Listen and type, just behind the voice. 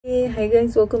Hey, hi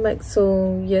guys, welcome back.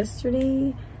 So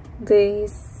yesterday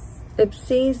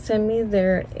Ipsy sent me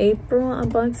their April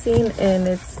unboxing, and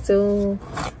it's still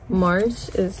March.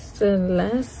 It's the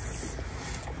last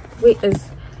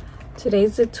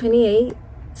today's the 28th,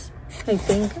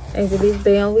 I believe.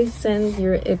 They always send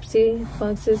your Ipsy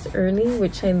boxes early,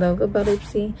 which I love about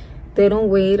Ipsy. They don't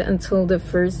wait until the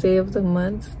first day of the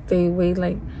month. They wait,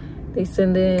 like, they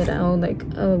send it out like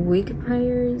a week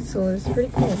prior, so it's pretty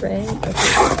cool, right?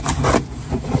 Okay.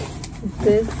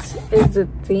 This is the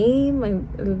theme, and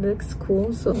it looks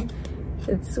cool. So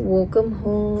it's welcome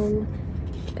home,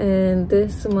 and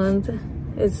this month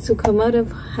is to come out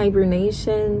of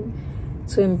hibernation,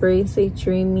 to embrace a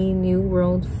dreamy new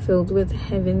world filled with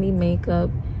heavenly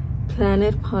makeup,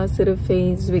 planet positive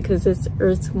phase, because it's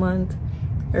Earth month,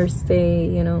 Earth Day,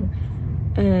 you know,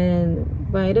 and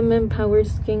vitamin powered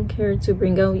skincare to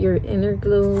bring out your inner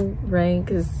glow, right?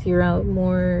 Because you're out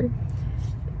more,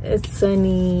 it's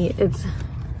sunny, it's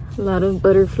a lot of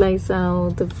butterflies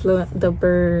out, the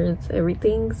birds,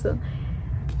 everything. So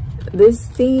this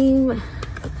theme,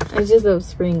 I just love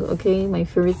spring, okay? My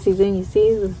favorite season, you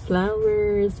see the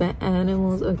flowers, the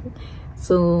animals. Okay,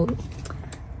 so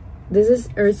this is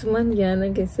Earth month, yeah,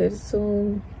 like I said.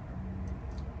 So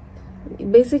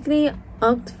basically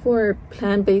opt for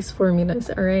plant-based formulas,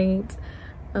 all right?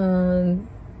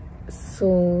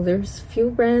 So there's few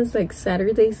brands like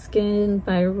Saturday Skin,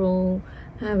 Viral,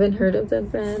 I haven't heard of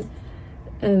that brand,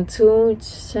 and to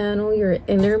channel your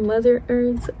inner Mother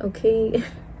Earth, okay?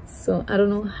 So I don't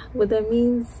know what that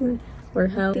means or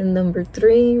how. And number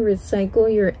 3,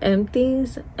 recycle your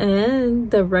empties, and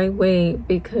the right way,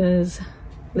 because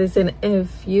listen,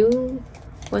 if you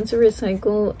want to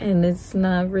recycle and it's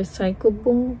not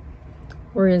recyclable,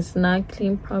 or it's not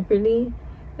cleaned properly,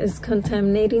 it's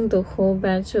contaminating the whole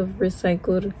batch of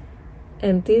recycled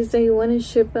empties that you want to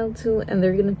ship out to, and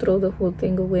they're gonna throw the whole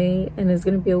thing away, and it's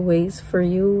gonna be a waste for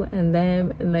you and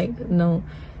them, and like, no.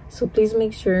 So please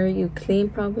make sure you clean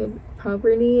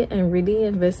properly and really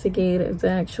investigate if the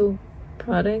actual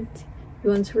product you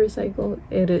want to recycle,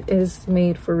 it is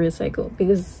made for recycle,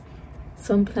 because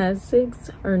some plastics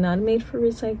are not made for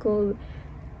recycle.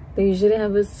 They usually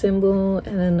have a symbol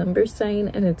and a number sign,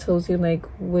 and it tells you like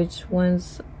which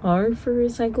ones are for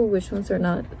recycle, which ones are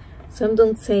not. Some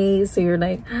don't say, so you're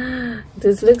like,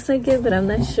 this looks like it, but I'm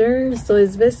not sure. So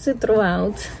it's best to throw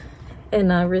out and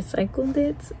not recycle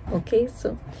it, okay?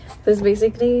 So that's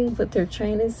basically what they're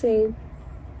trying to say.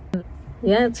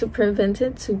 Yeah, to prevent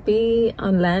it to be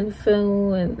on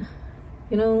landfill and,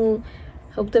 you know,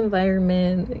 help the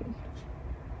environment,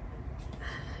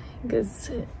 because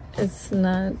it's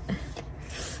not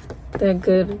that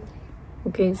good.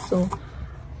 Okay, so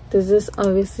this is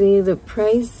obviously the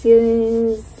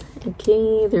prices,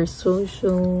 okay, their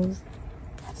socials.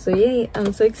 So yay,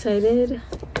 I'm so excited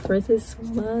for this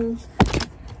month.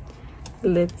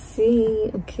 Let's see.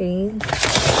 Okay,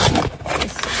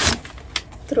 let's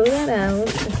throw that out.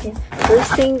 Okay,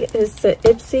 first thing is the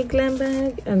Ipsy Glam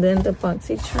Bag, and then the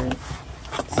Boxycharm.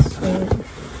 So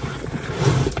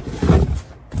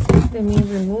let me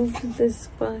remove this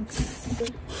box.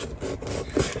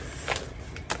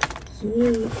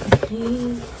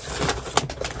 Okay.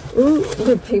 Ooh,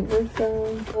 the paper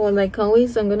fell. Well, like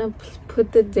always, I'm gonna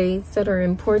put the dates that are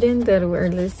important that were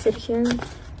listed here,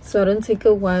 so I don't take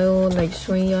a while like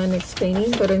showing you and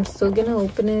explaining, but I'm still gonna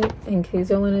open it in case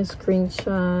I want to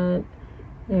screenshot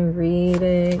and read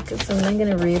it, because I'm not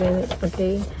gonna read it,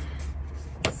 okay?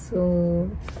 So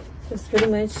that's pretty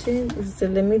much it. So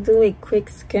let me do a quick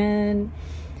scan.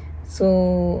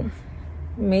 So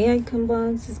May Icon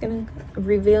Box is gonna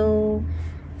reveal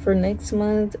for next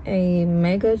month a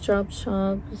mega drop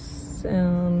shops,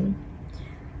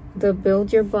 the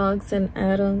build your box and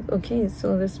add-on. Okay,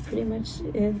 so that's pretty much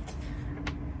it.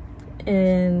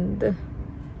 And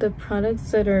the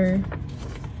products that are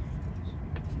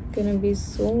gonna be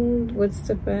sold, what's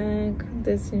the bag?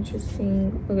 That's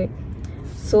interesting. Okay,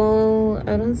 so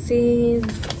I don't see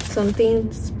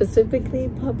something specifically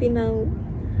popping out,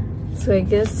 so I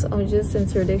guess I'll just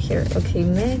insert it here. Okay,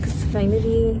 next,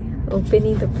 finally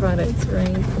opening the products,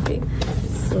 right? Okay,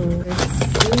 so let's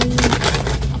see.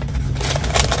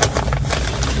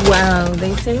 Wow,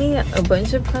 they sent me a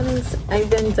bunch of products I've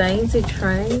been dying to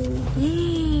try.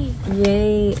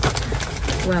 Yay.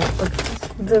 Wow, okay.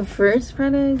 The first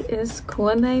product is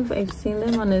Collab. I've seen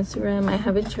them on Instagram. I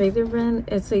haven't tried their brand.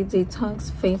 It's a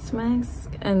detox face mask,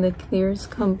 and it clears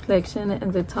complexion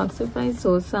and detoxifies.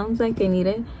 So it sounds like I need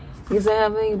it because I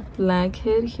have a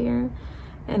blackhead here,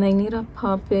 and I need to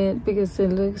pop it because it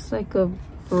looks like a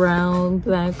brown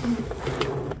black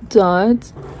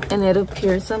dot, and it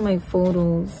appears on my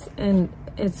photos, and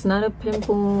It's not a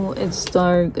pimple, it's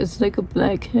dark, it's like a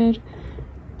blackhead.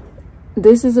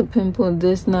 This is a pimple,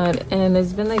 this not, and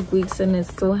it's been like weeks and it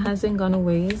still hasn't gone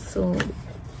away. So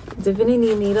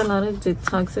definitely need a lot of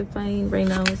detoxifying right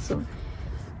now. So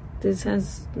this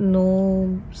has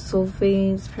no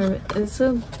sulfates. It's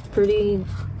a pretty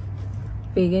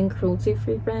vegan cruelty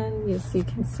free brand, as you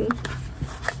can see.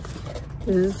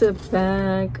 This is a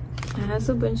bag. It has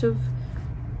a bunch of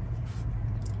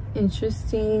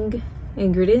interesting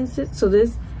ingredients. So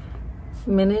this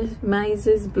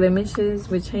minimizes blemishes,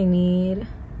 which I need,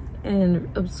 and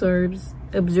absorbs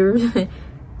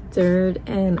dirt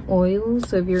and oil.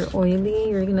 So if you're oily,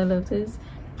 you're gonna love this.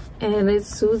 And it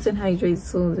soothes and hydrates,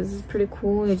 so this is pretty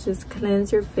cool. You just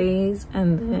cleanse your face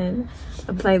and then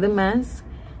apply the mask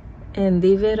and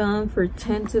leave it on for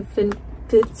 10 to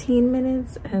 15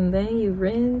 minutes, and then you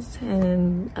rinse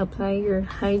and apply your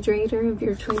hydrator of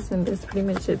your choice, and that's pretty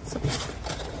much it. So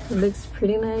it looks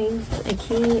pretty nice.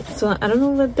 So I don't know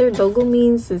what their logo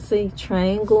means. It's a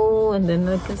triangle and then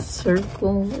like a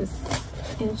circle. It's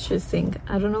interesting.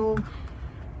 I don't know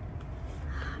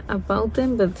about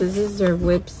them, but this is their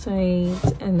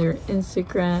website and their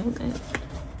Instagram, and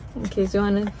in case you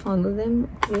want to follow them.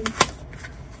 Okay,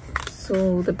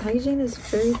 so the packaging is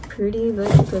very pretty. Look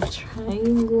at the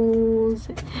triangles.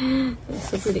 It's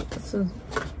so pretty. So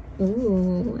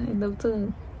ooh, I love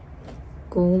the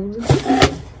gold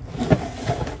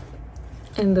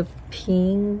and the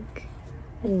pink.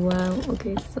 Wow.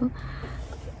 Okay, so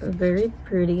very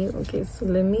pretty. Okay, so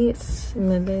let me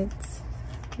smell it.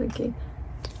 Okay,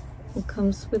 it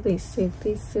comes with a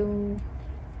safety seal.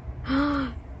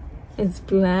 It's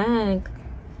black.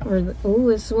 Or oh,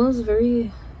 it smells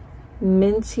very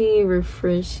minty,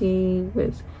 refreshing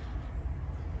with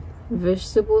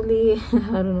vegetable-y.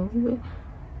 I don't know.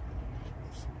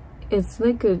 It's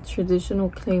like a traditional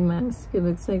clay mask. It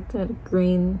looks like that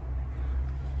green.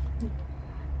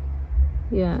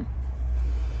 Yeah,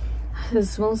 it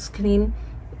smells clean.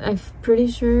 I'm pretty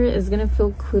sure it's gonna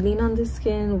feel cooling on the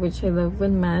skin, which I love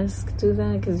when masks do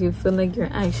that, because you feel like you're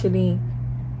actually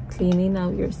cleaning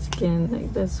out your skin.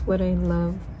 Like, that's what I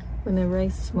love whenever I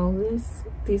smell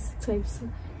these types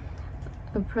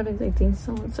of product. I think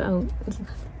someone's out.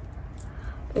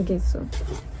 Okay, so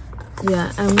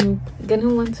yeah, I'm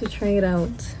gonna want to try it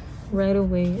out right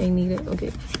away. I need it.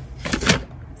 Okay,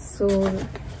 so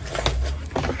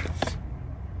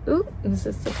ooh, this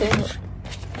is okay.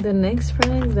 The next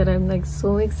brand that I'm like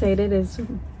so excited is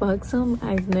Buxom.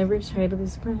 I've never tried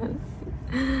this brand.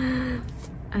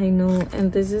 I know,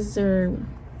 and this is their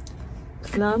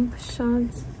Plump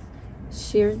Shots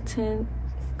Sheer Tint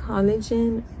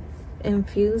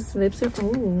Collagen-Infused Lipstick.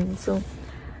 Oh, so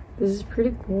this is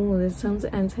pretty cool. This sounds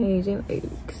anti-aging,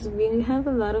 because we have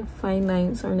a lot of fine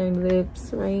lines on our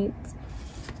lips, right?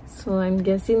 So I'm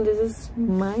guessing this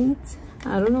might,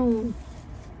 I don't know,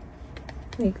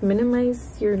 like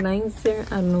minimize your lines there.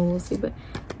 I don't know, we'll see. But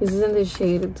this is in the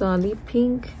shade Dolly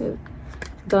Pink,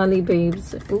 Dolly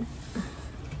Babes. Ooh.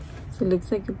 So it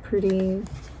looks like a pretty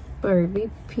Barbie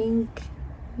pink.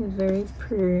 It's very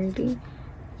pretty.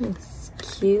 It's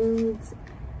cute.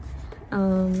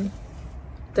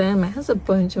 Damn, it has a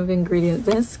bunch of ingredients.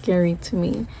 That's scary to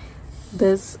me.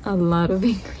 There's a lot of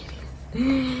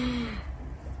ingredients.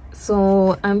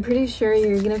 So I'm pretty sure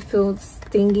you're gonna feel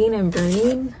stinging and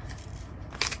burning,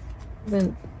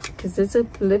 because it's a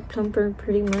lip plumper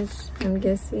pretty much, I'm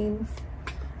guessing.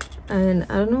 And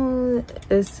I don't know,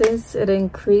 it says it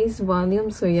increased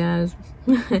volume, so yeah.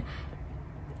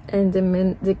 And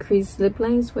the decreased lip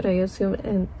lines, what I assume.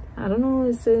 And I don't know,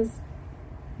 it says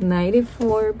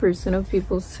 94% of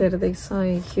people said they saw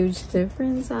a huge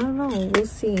difference. I don't know, we'll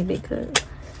see, because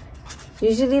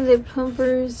usually lip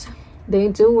plumpers, they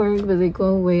do work, but they go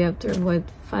away after what,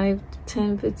 5,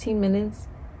 10, 15 minutes,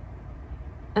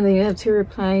 and then you have to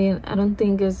reply. And I don't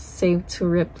think it's safe to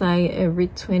reply every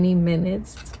 20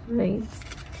 minutes, right?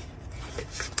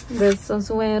 That's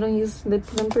also why I don't use lip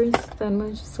plumpers that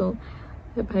much. So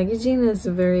the packaging is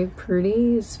very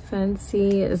pretty. It's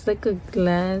fancy. It's like a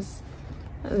glass.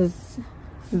 It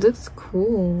looks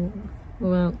cool.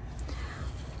 Well,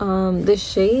 the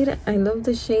shade, I love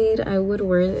the shade. I would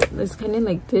wear it. It's kind of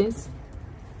like this.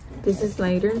 This is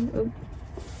lighter. Oh.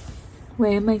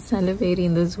 Why am I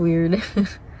salivating? That's weird.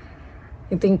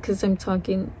 I think because I'm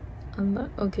talking a lot.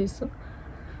 Okay, so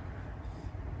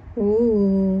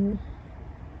ooh,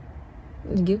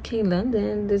 UK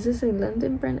London. This is a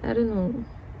London brand. I don't know,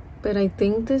 but I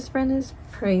think this brand is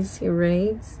pricey,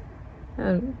 right?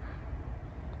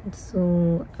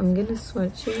 So I'm gonna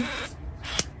swatch it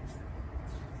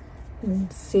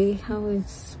and see how it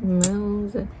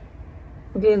smells.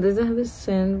 Okay, it doesn't have a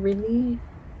scent really,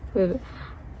 but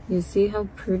you see how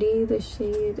pretty the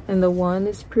shade, and the wand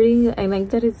is pretty. I like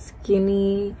that it's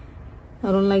skinny.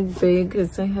 I don't like big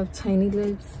because I have tiny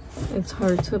lips. It's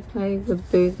hard to apply with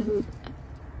big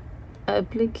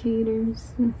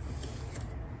applicators.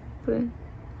 But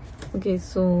okay,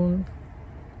 so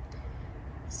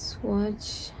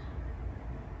swatch.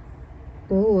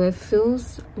 Oh, it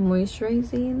feels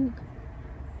moisturizing,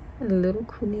 a little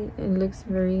cooling. It looks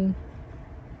very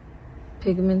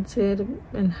pigmented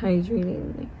and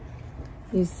hydrating.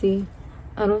 You see,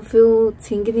 I don't feel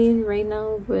tingling right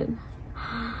now, but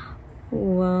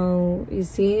wow, you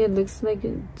see, it looks like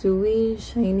dewy,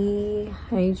 shiny,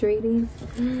 hydrating.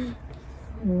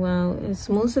 Wow, it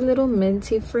smells a little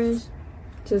minty fresh,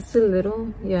 just a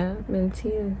little. Yeah,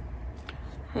 minty.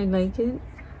 I like it.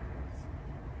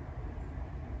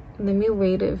 Let me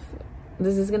wait if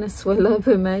this is gonna swell up.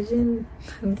 Imagine.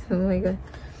 Oh my god,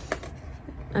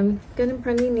 I'm gonna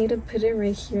probably need to put it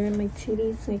right here in my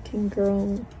titties so I can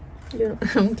grow, you know.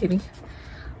 I'm kidding.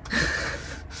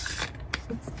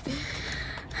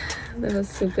 That was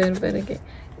stupid, but okay.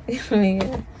 Oh my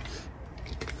god.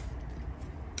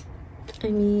 I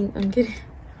mean, I'm kidding.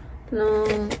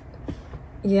 No,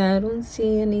 yeah, I don't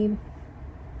see any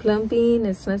plumping.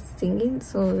 It's not stinging,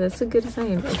 so that's a good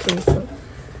sign. Okay, so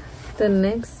the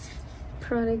next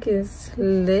product is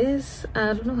Liz.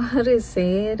 I don't know how to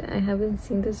say it. I haven't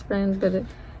seen this brand, but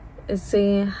it's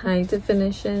a high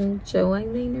definition gel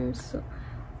eyeliner. So,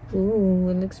 ooh,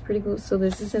 it looks pretty cool. So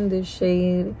this is in the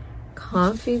shade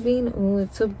Coffee Bean. Oh,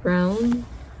 it's a brown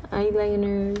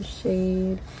eyeliner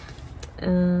shade.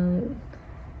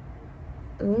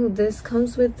 Oh, this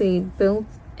comes with a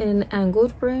built-in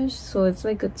angled brush, so it's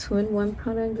like a 2-in-1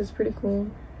 product. It's pretty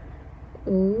cool.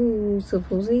 Ooh,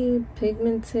 supposedly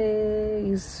pigmented.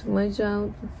 You smudge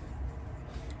out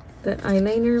the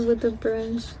eyeliner with the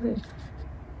brush. Like,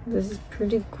 this is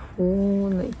pretty cool.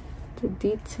 Like the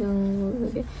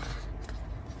detail.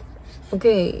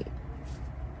 Okay.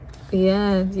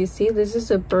 Yeah, you see, this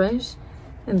is a brush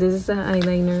and this is the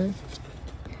eyeliner.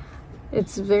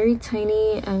 It's very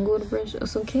tiny angled brush.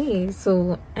 It's okay.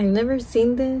 So I've never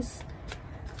seen this.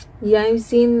 Yeah, I've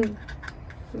seen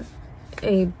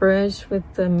a brush with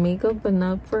the makeup, but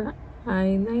not for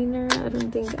eyeliner. I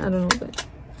don't know, but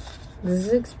this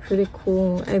looks pretty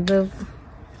cool. I love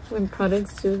when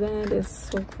products do that. It's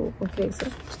so cool. Okay,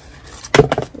 so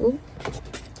ooh.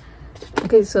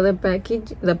 Okay, so the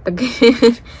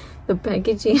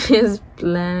packaging is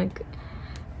black.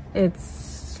 It's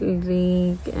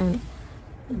sleek and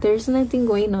there's nothing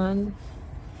going on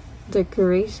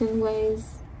decoration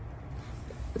wise.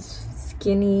 It's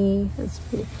skinny. It's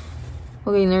pretty.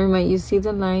 Okay, never mind. You see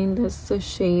the line? That's the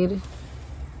shade.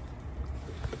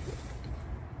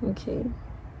 Okay.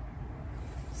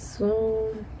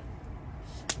 So,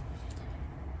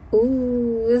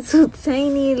 ooh, it's so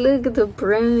tiny. Look at the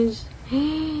brush.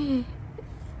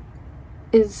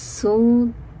 It's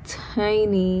so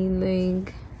tiny.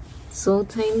 Like, so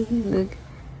tiny. Look.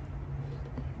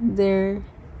 There.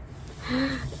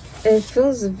 It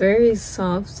feels very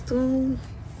soft though.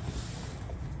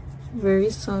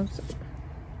 Very soft.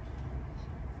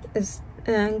 It's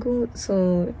angled,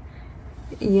 so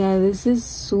yeah, this is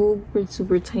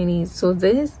super tiny. So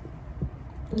this,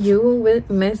 you will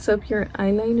mess up your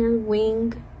eyeliner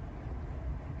wing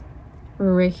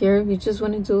or right here if you just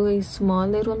want to do a small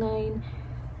little line.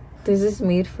 This is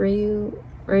made for you.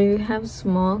 Or you have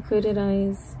small hooded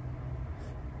eyes.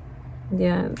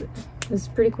 Yeah, it's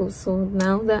pretty cool. So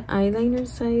now the eyeliner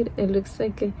side, it looks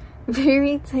like a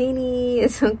very tiny.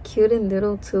 It's so cute and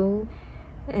little too,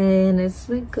 and it's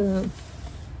like a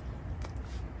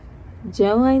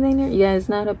gel eyeliner. Yeah, it's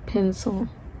not a pencil.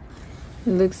 It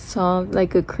looks soft,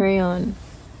 like a crayon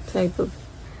type of.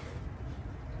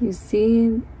 You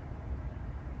see,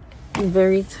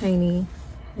 very tiny,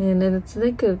 and then it's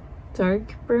like a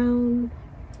dark brown.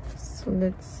 So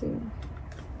let's see.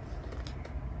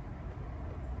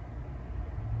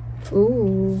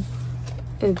 Ooh,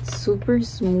 it's super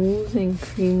smooth and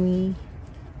creamy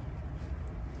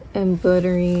and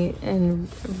buttery and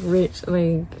rich.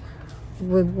 Like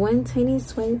with one tiny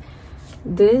swipe,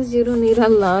 this you don't need a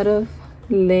lot of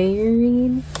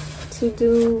layering to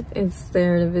do. It's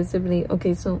there visibly.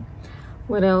 Okay, so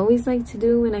what I always like to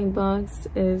do when I box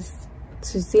is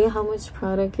to see how much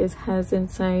product it has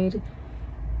inside,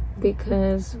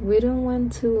 because we don't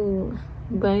want to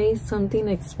buy something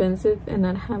expensive and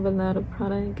not have a lot of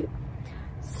product.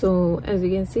 So as you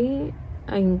can see,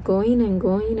 I'm going and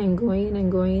going and going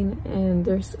and going, and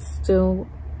there's still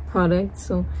product,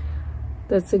 so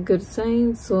that's a good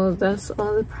sign. So that's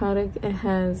all the product it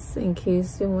has, in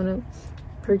case you want to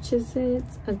purchase it.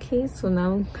 Okay, so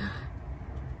now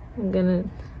I'm gonna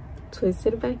twist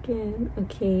it back in.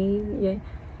 Okay, yeah,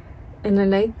 and I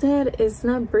like that it's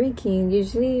not breaking.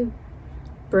 Usually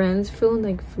brands feel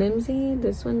like flimsy.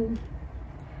 This one,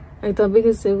 I thought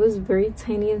because it was very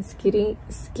tiny and skinny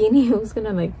it was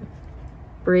gonna like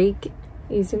break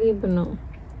easily, but no.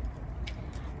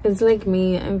 It's like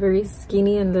me, I'm very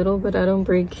skinny and little, but I don't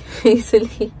break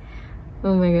easily.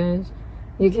 Oh my gosh,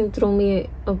 you can throw me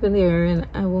up in the air and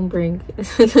I won't break.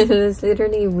 This is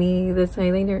literally me. This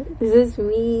eyeliner, this is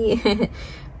me.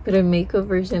 But a makeup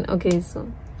version. Okay,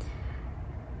 so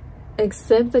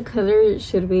except the color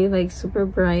should be like super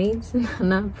bright,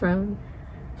 not brown.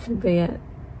 But yeah,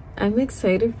 I'm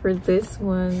excited for this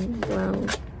one. Wow,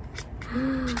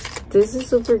 this is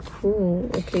super cool.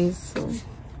 Okay, so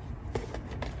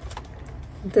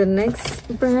the next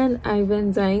brand I've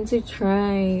been dying to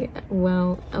try.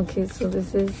 Well, okay, so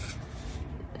this is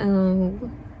In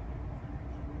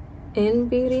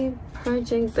Beauty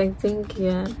Project, I think,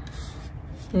 yeah,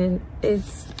 and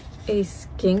it's a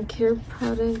skincare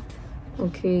product.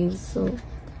 Okay, so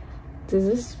this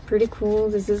is pretty cool.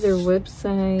 This is their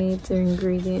website, their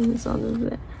ingredients, all of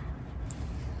that.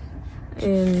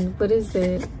 And what is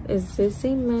it? Is this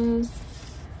a mask?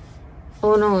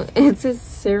 Oh no, it's a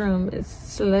serum. It's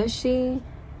Slushy.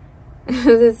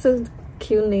 That's a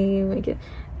cute name. I get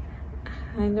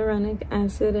Hyluronic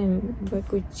acid and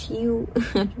Bakuchiol.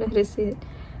 I don't know how to say it.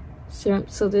 Serum.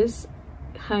 So this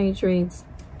hydrates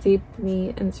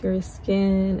deeply into your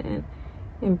skin and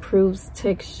improves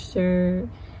texture.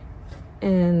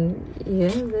 And yeah,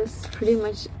 that's pretty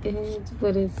much it.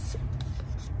 But it's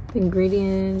the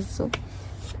ingredients. So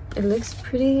it looks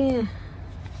pretty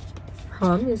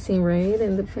promising, right?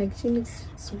 And the packaging looks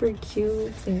super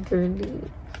cute and girly.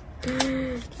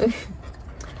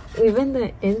 Even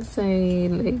the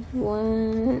inside, like,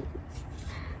 what?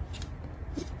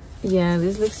 Yeah,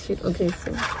 this looks cute. Okay,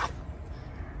 so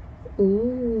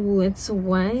ooh, it's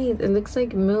white. It looks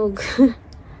like milk. It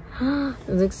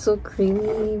looks so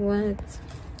creamy. What?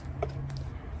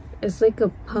 It's like a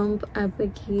pump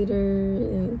applicator.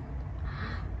 And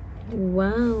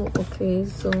wow. Okay,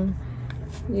 so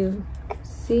you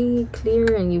see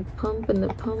clear and you pump, and the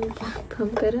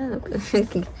pump it up.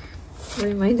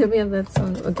 Reminded me of that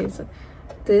song. Okay, so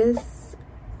this,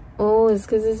 oh, it's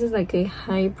because this is like a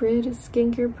hybrid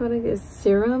skincare product. It's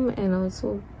serum and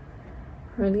also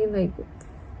probably like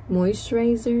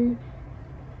moisturizer.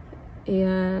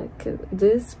 Yeah,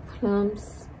 this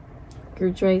plumps your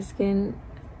dry skin.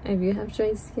 If you have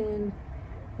dry skin,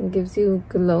 it gives you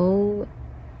glow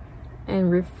and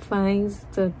refines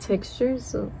the texture.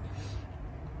 So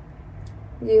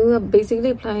you basically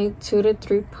apply 2 to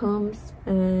 3 pumps,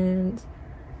 and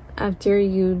after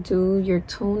you do your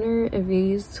toner, if you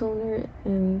use toner,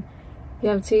 and you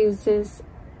have to use this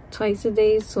twice a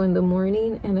day, so in the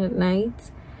morning and at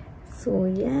night. So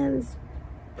yeah, that's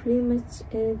pretty much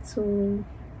it. So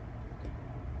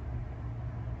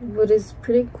what is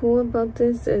pretty cool about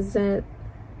this is that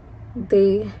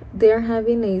they're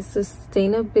having a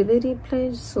sustainability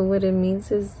pledge. So what it means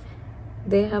is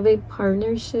they have a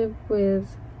partnership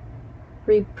with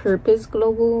Repurpose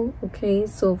Global. Okay,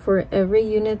 so for every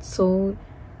unit sold,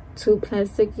 2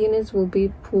 plastic units will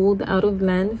be pulled out of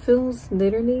landfills,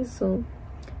 literally, so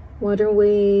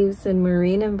waterways and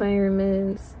marine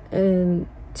environments, and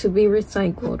to be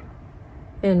recycled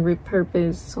and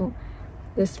repurposed. So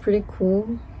that's pretty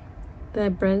cool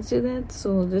that brands do that.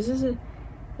 So this is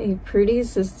a pretty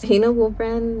sustainable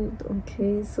brand.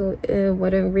 Okay, so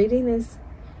what I'm reading is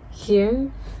here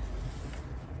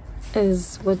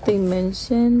is what they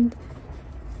mentioned.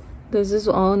 This is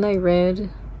all I read,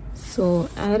 so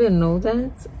I didn't know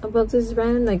that about this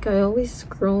brand. Like, I always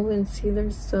scroll and see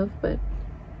their stuff, but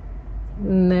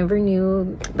never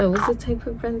knew that was the type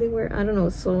of brand they were. I don't know,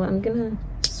 so I'm gonna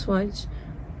swatch.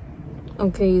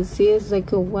 Okay, you see it's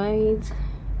like a white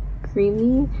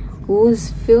creamy. Ooh, it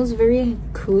feels very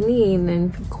cooling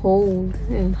and cold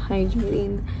and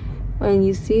hydrating. When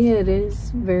you see it is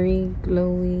very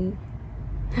glowy.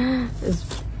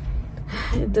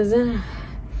 It doesn't,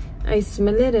 I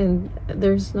smell it and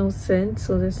there's no scent,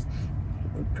 so that's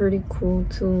pretty cool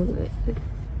too.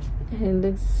 It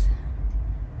looks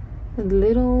a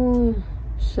little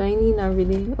shiny, not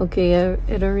really. Okay,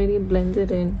 it already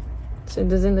blended in, so it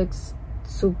doesn't look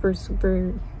super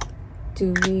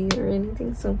dewy or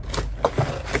anything. So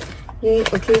yay.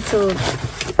 Okay, so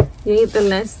yay, the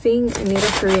last thing I need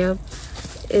to hurry up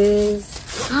is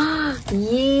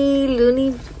yay,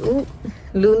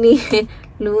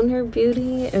 Lunar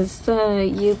Beauty is the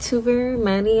YouTuber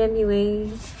Manny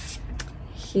MUA.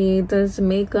 he does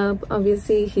makeup.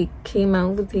 Obviously he came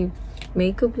out with a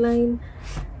makeup line.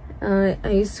 I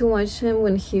used to watch him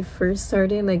when he first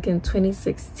started, like in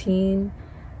 2016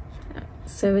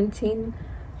 17.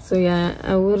 So yeah,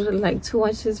 I would like to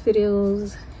watch his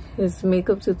videos, his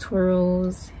makeup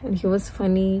tutorials, and he was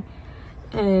funny.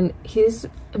 And he's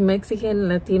Mexican,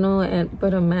 Latino,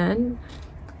 but a man.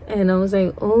 And I was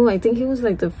like, oh, I think he was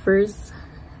like the first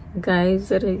guys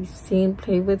that I've seen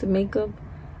play with makeup.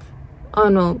 Oh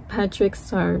no, Patrick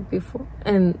Star before.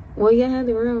 And well, yeah,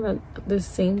 they were around the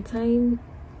same time.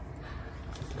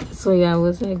 So yeah, I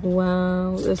was like,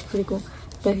 wow, that's pretty cool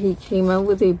that he came out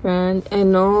with a brand.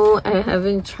 And no, I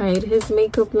haven't tried his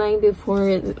makeup line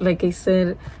before. Like I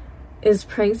said, it's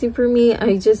pricey for me.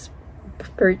 I just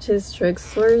purchased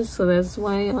drugstores, so that's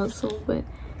why also. But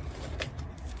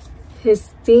his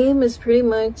theme is pretty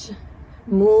much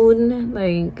moon,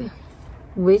 like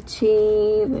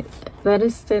witchy, like that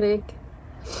aesthetic.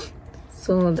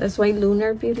 So that's why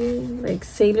Lunar Beauty, like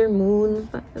Sailor Moon,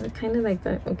 kind of like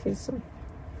that. Okay, so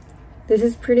this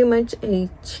is pretty much a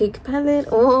cheek palette.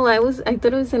 Oh, I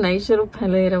thought it was an eyeshadow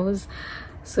palette. I was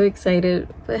so excited,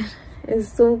 but it's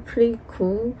still pretty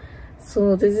cool.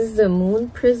 So this is the Moon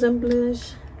Prism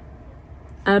blush.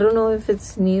 I don't know if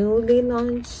it's newly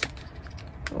launched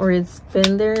or it's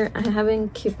been there. I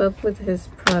haven't keep up with his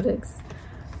products.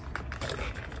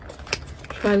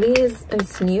 Probably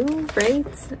it's new, right?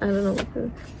 I don't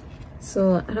know.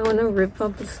 So I don't want to rip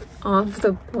off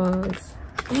the box.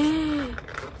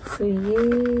 So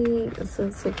yay,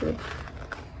 so good.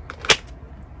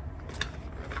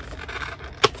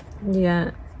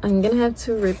 Yeah, I'm gonna have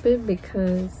to rip it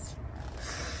because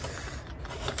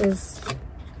it's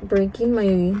breaking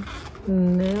my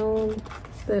nail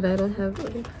that I don't have.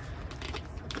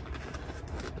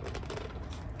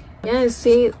 Yeah,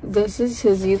 see, this is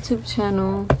his YouTube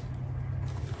channel.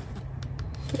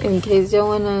 In case y'all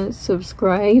wanna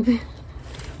subscribe,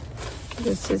 this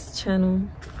is his channel.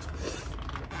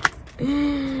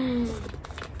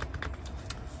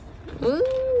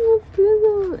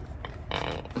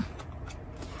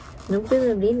 No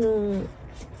pedo.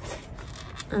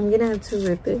 I'm gonna have to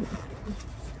rip it.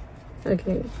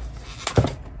 Okay.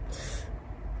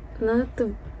 Not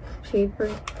the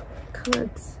paper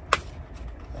cuts.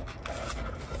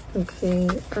 Okay,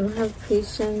 I don't have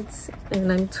patience, and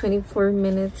I'm 24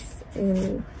 minutes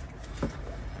in.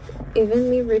 Even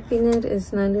me ripping it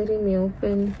is not letting me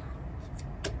open.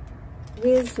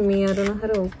 Maybe it's me, I don't know how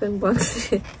to open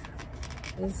boxes.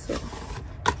 So.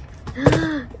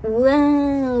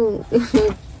 Wow!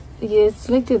 Yeah, it's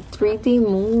like a 3D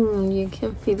moon. You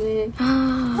can feel it.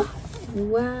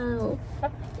 Wow!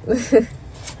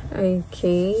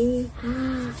 Okay,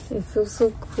 it feels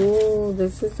so cool.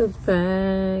 This is the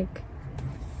back.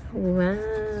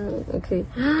 Wow. Okay.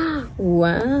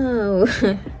 Wow.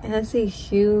 It has a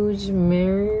huge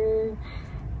mirror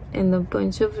and a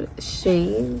bunch of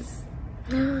shades.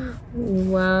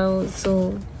 Wow.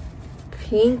 So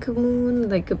pink moon,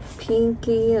 like a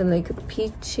pinky and like a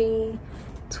peachy.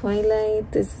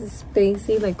 Twilight. This is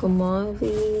spacey, like a mauve.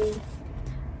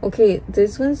 Okay,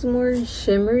 this one's more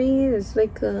shimmery. It's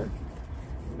like a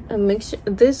mixture.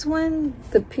 This one,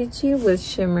 the peachy with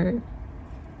shimmer,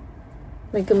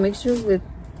 like a mixture with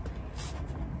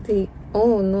the,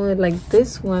 oh no, like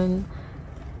this one,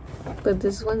 but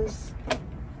this one's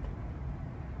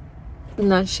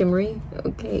not shimmery.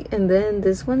 Okay, and then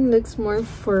this one looks more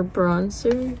for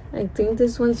bronzer. I think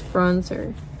this one's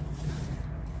bronzer.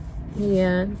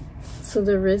 Yeah, so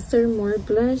the rest are more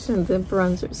blush and then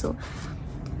bronzer. So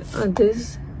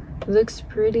this looks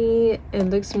pretty. It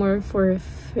looks more for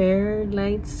fair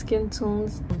light skin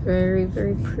tones. Very,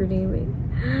 very pretty.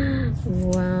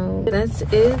 Wow, that's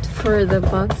it for the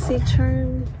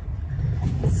Boxycharm.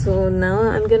 So now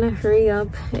I'm gonna hurry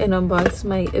up and unbox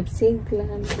my Ipsy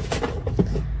Glam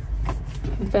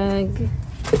Bag.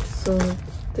 So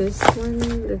this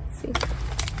one, let's see.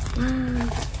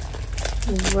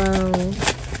 Wow.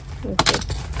 Okay.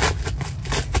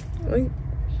 Wait,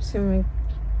 sorry.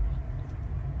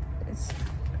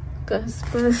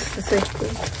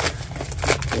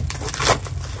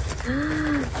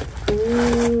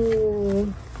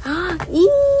 Ooh.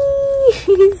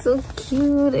 Eee, so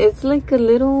cute. It's like a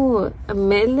little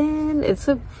melon. It's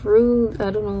a fruit.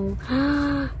 I don't know.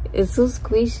 It's so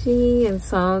squishy and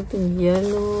soft and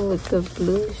yellow with the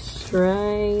blue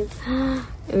stripe.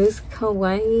 It is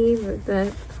kawaii with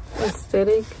that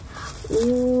aesthetic.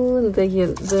 Ooh, the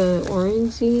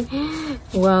orangey.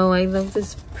 Wow, I love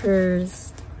this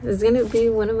purse. It's gonna be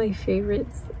one of my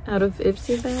favorites out of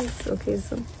Ipsy bags. Okay,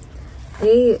 so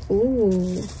hey,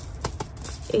 ooh,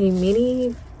 a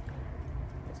mini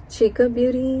Chica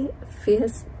Beauty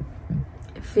Fiesta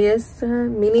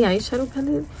mini eyeshadow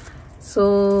palette.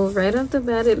 So right off the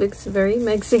bat, it looks very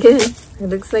Mexican. It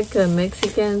looks like a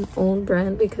Mexican owned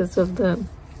brand because of the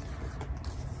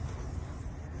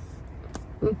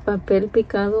papel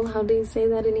picado. How do you say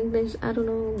that in English? I don't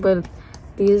know, but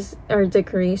these are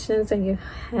decorations that you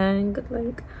hang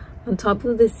like on top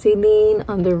of the ceiling,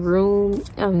 on the room,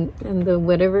 and the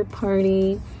whatever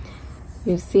party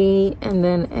you see. And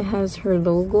then it has her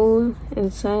logo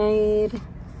inside.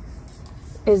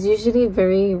 It's usually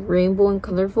very rainbow and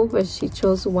colorful, but she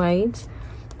chose white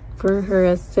for her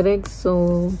aesthetic,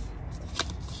 so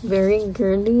very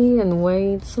girly and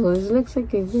white. So this looks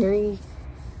like a very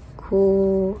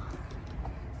cool,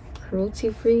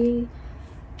 cruelty-free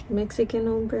Mexican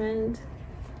owned brand.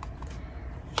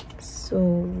 So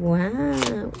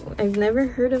wow, I've never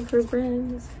heard of her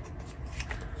brands.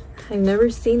 I've never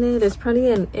seen it. It's probably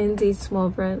an indie small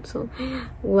brand. So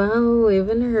wow,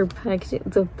 even her packaging,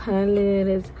 the palette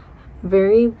is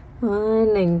very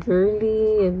fun and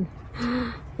girly, and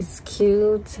it's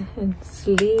cute and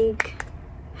sleek.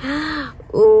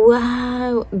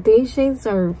 Wow, these shades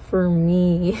are for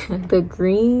me. The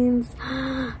greens,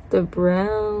 the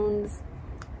browns,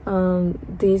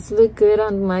 these look good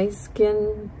on my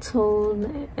skin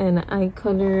tone and eye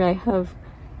color. I have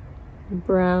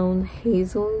brown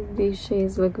hazel. These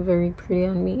shades look very pretty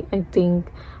on me. I think,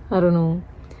 I don't know,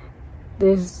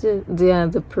 this, yeah,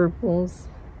 the purples.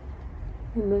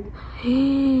 Look,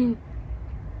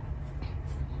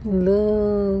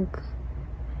 look.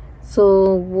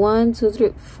 So 1, 2, 3,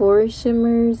 4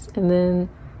 shimmers and then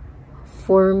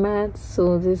 4 mattes.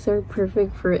 So these are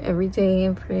perfect for every day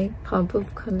and for a pop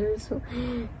of color. So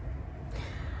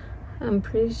I'm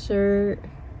pretty sure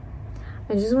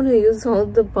I just want to use all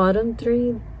the bottom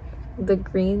 3, the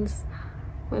greens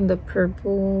and the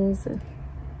purples. And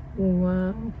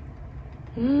wow,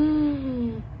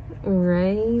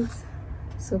 right,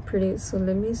 so pretty. So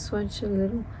let me swatch a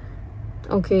little.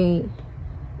 Okay,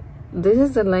 this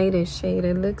is the lightest shade.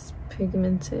 It looks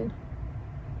pigmented.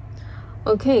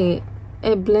 Okay,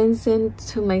 it blends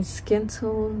into my skin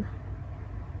tone.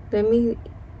 Let me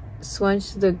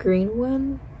swatch the green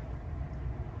one.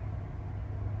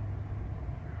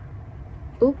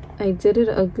 Oop, I did it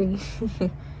ugly.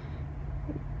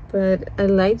 But a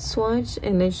light swatch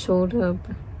and it showed up.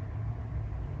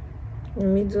 Let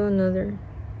me do another.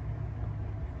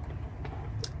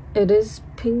 It is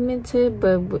pigmented,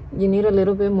 but you need a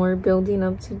little bit more building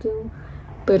up to do.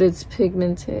 But it's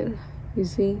pigmented. You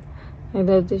see? I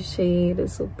love the shade.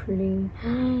 It's so pretty.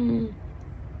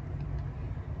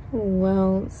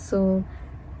 Wow. So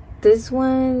this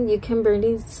one you can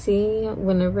barely see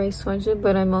whenever I swatch it,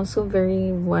 but I'm also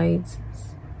very white.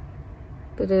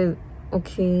 But it,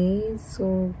 okay,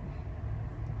 so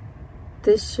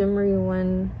this shimmery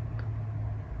one,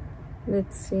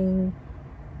 let's see.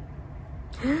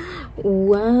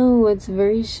 Wow, it's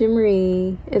very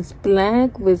shimmery. It's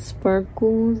black with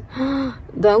sparkles.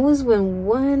 That was when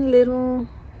one little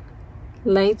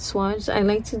light swatch. I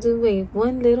like to do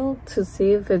one little to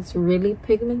see if it's really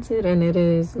pigmented, and it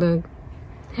is. Look.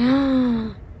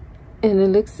 And it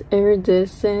looks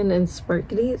iridescent and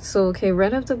sparkly. So okay,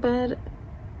 right off the bat,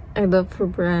 I love her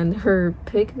brand. Her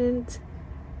pigment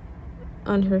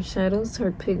on her shadows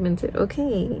are pigmented.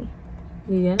 Okay,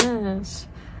 yes,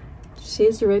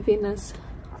 she's ripping us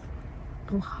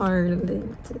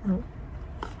hard.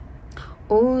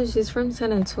 Oh, she's from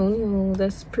San Antonio.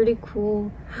 That's pretty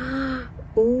cool.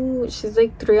 Oh, she's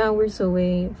like 3 hours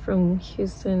away from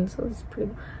Houston, so it's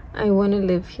pretty. I want to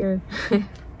live here.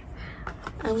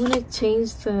 I want to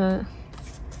change the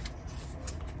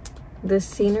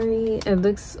scenery. It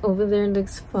looks over there,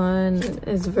 looks fun.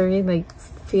 It's very like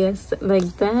Fiesta,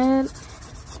 like that.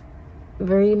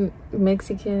 Very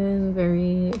Mexican,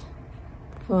 very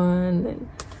fun. And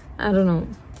I don't know.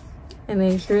 And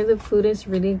I hear the food is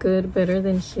really good, better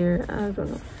than here. I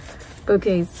don't know.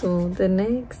 Okay, so the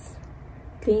next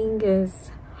thing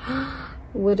is,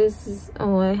 what is this?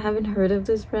 Oh, I haven't heard of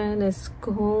this brand. It's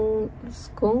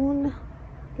Scone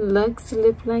Luxe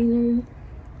lip liner.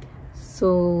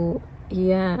 So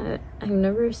yeah, I've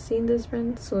never seen this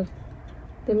brand. So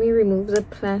let me remove the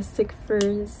plastic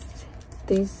first.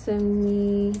 They sent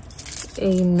me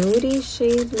a nudie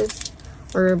shade,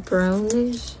 or a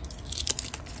brownish.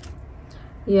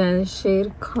 Yeah, the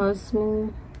shade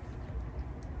Cosmo.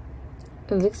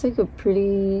 It looks like a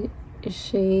pretty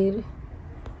shade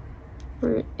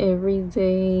for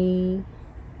everyday.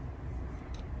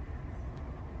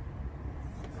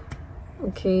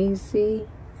 Okay, see?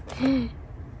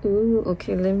 Ooh,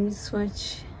 okay, let me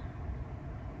swatch.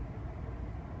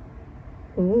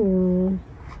 Ooh,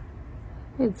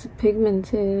 It's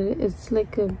pigmented. It's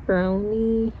like a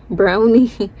brownie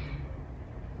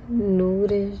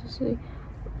nudish.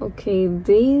 Okay,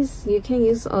 these, you can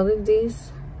use all of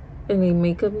these in a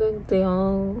makeup look. They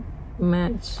all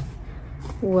match.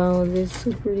 Wow, they're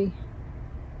so pretty.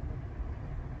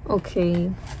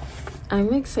 Okay,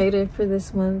 I'm excited for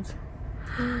this month.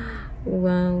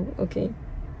 Wow, okay,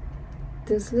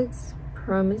 this looks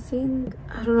promising.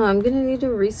 I don't know, I'm gonna need to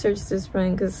research this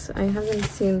brand because I haven't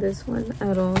seen this one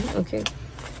at all. Okay,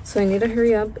 so I need to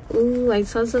hurry up. Ooh, I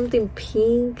saw something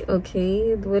pink.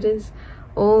 Okay, what is,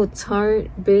 oh, Tarte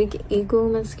Big Ego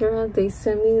Mascara. They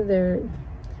sent me their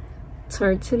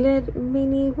Tartelette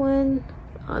mini one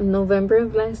on November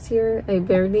of last year. I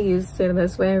barely used it,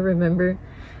 that's why I remember.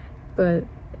 But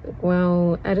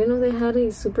wow, I didn't know they had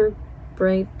a super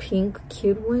bright pink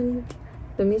cute one.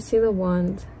 Let me see the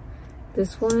wand.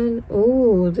 This one,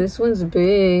 oh, this one's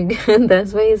big. And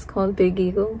that's why it's called Big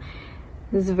Ego.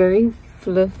 It's very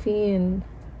fluffy and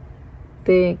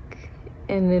thick,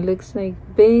 and it looks like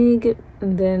big,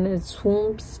 and then it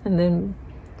swoops, and then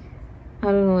I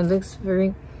don't know, it looks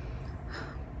very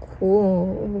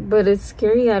cool, but it's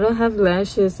scary. I don't have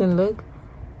lashes, and look,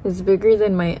 it's bigger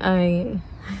than my eye.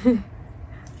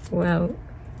 Wow,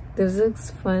 this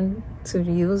looks fun to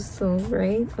use, so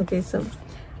right? Okay, so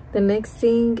the next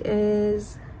thing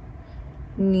is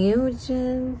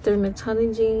Neogen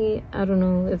Dermatology. I don't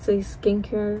know, it's a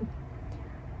skincare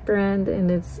brand,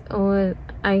 and it's on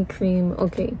eye cream.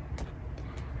 Okay,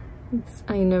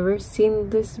 I never seen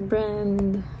this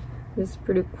brand. It's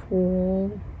pretty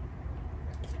cool.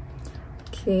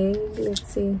 Okay, let's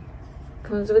see.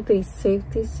 Comes with a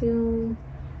safety seal.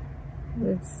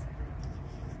 Let's,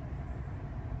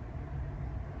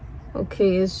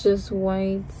 okay, it's just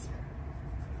white.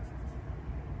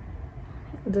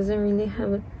 It doesn't really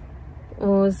have a,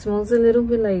 oh, it smells a little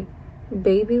bit like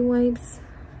baby wipes,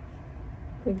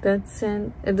 like that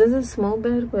scent. It doesn't smell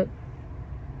bad, but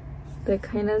that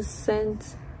kind of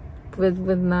scent with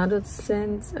not a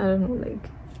scent. I don't know, like,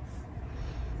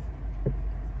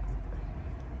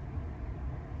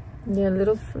 yeah, a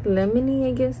little lemony,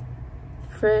 I guess.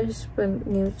 Fresh but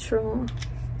neutral.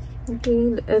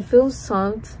 Okay, it feels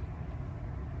soft,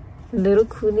 a little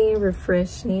cooling,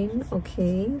 refreshing.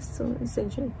 Okay, so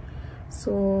essentially,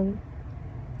 so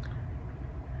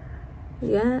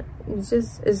yeah, it's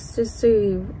just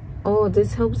a, oh,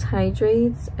 this helps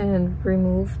hydrate and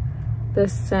remove the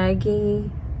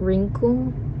saggy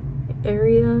wrinkle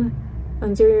area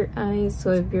under your eyes.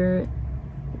 So if you're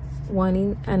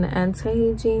wanting an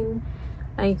anti-aging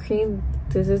eye cream,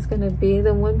 this is gonna be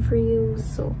the one for you.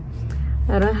 So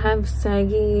I don't have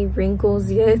saggy wrinkles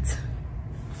yet,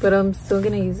 but I'm still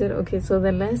gonna use it. Okay, so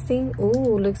the last thing, oh,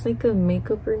 looks like a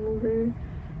makeup remover.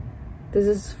 This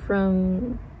is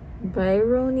from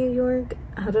Biro, New York.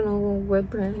 I don't know what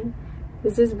brand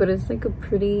this is, but it's like a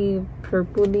pretty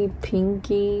purpley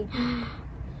pinky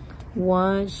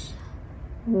wash.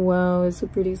 Wow, it's so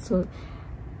pretty. So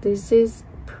this is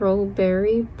Pro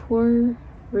Berry Pore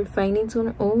Refining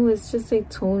Toner. Oh, it's just a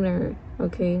toner.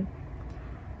 Okay,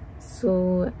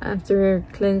 so after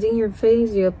cleansing your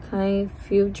face, you apply a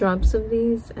few drops of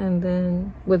these, and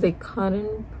then with a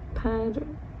cotton pad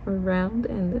around,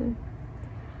 and then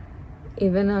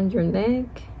even on your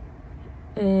neck,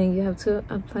 and you have to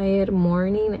apply it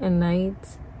morning and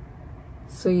night,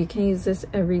 so you can use this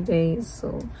every day.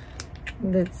 So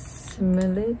let's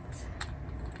smell it.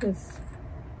 Let's,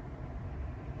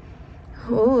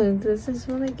 oh, it doesn't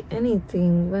smell like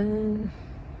anything,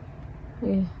 but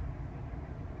yeah.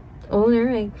 Oh,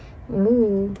 alright.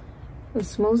 Ooh, it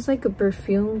smells like a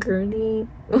perfume, girly.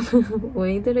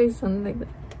 Why did I sound like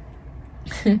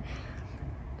that?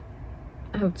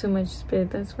 I have too much spit,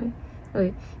 that's why.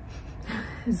 Okay,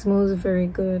 it smells very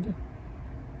good.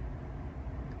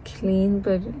 Clean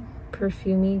but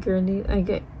perfumey, girly. I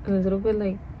get a little bit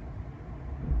like,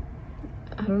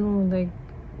 I don't know, like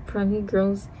probably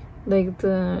girls, like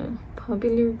the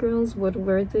popular girls would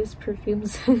wear this perfume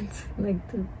scent, like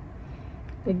the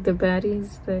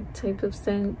baddies, that type of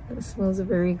scent. It smells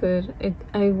very good.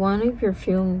 I want to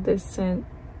perfume this scent.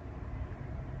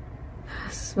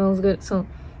 It smells good. So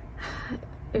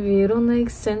if you don't like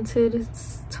scented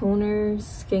toners,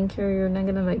 skincare, you're not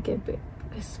gonna like it, but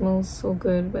it smells so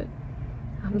good. But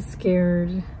I'm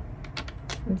scared,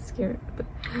 but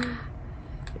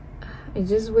I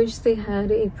just wish they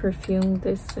had a perfume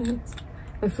this scent.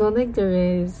 I feel like there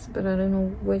is, but I don't know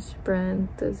which brand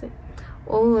does it.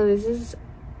 Oh, this is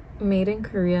made in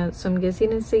Korea, so I'm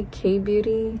guessing it's a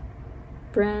K-beauty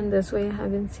brand. That's why I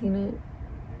haven't seen it.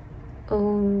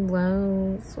 Oh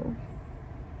wow, so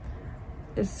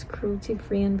is cruelty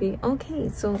free and vegan. Okay,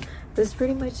 so that's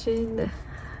pretty much it.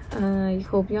 I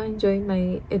hope y'all enjoyed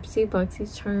my Ipsy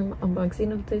Boxycharm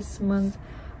unboxing of this month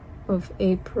of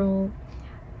April.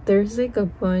 There's like a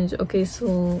bunch. Okay,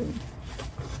 so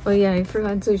oh yeah, I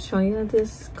forgot to show you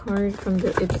this card from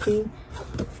the Ipsy.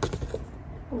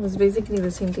 It was basically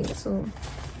the same thing. So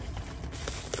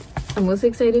I'm most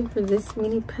excited for this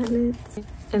mini palette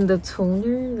and the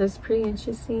toner. That's pretty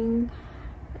interesting.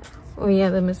 Oh yeah,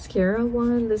 the mascara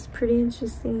one, that's pretty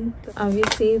interesting.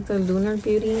 Obviously the Lunar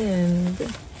Beauty and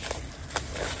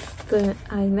the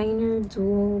eyeliner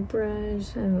dual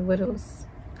brush, and what else?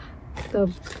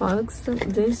 The box,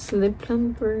 this lip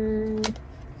plumper.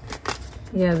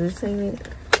 Yeah, this eyeliner.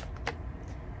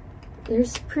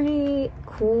 There's pretty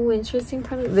cool, interesting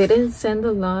products. They didn't send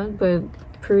a lot, but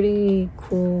pretty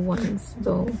cool ones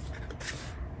though.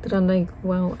 That I'm like,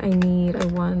 wow, I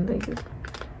want, like, I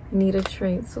need to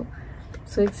try it.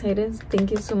 So excited.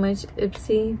 Thank you so much,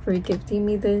 Ipsy, for gifting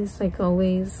me this. Like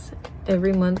always,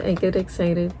 every month I get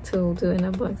excited to do an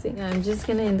unboxing. I'm just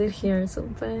gonna end it here, so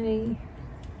bye.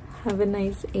 Have a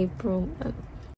nice April month.